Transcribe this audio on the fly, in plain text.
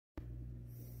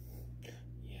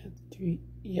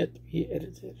yet to be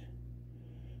edited.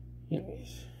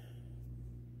 Anyways.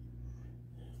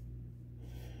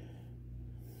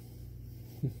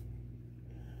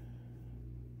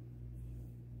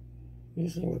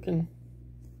 Is it working?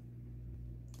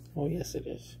 Oh yes, it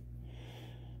is.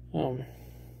 I don't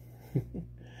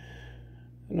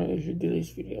usually do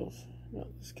these videos, not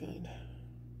this kind.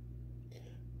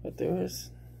 But there is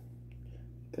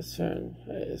concern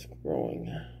that is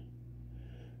growing.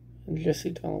 And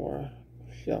Jesse Delaware,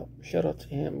 shout out to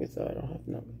him. We thought I don't have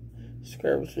no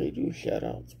subscribers really do shout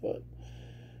outs, but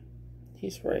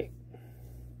he's right.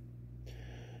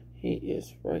 He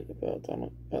is right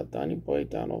about Donny Boy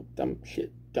Donald Dump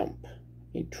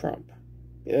Trump.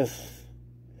 Yes.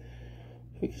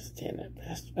 Who can stand that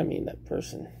bastard? I mean that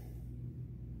person.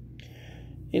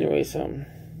 Anyways,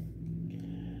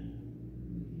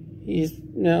 he's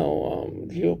now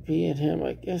GOP and him,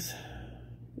 I guess.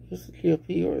 It's the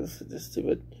GOP or the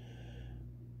stupid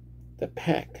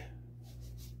PAC.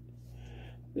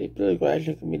 The political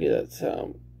action committee that's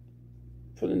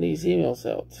putting these emails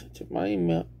out to my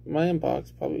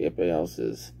inbox. Probably everybody else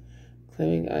is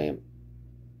claiming I am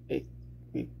a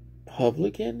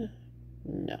Republican.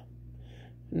 No.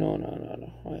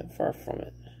 I am far from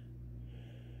it.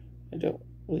 I don't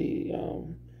really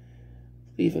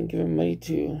believe in giving money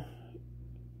to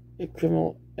a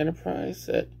criminal enterprise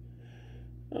that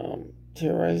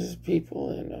terrorizes people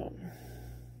and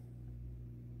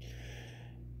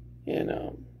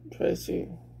tries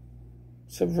to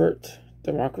subvert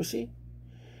democracy.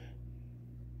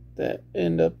 That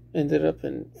ended up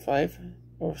in 5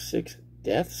 or 6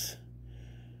 deaths.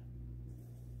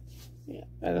 Yeah,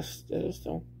 I just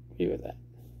don't agree with that.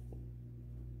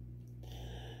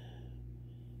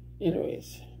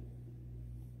 Anyways,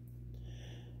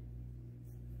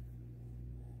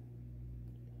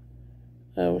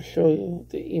 I will show you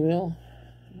the email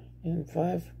in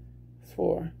 5,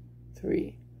 4,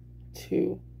 3,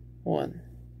 2, 1.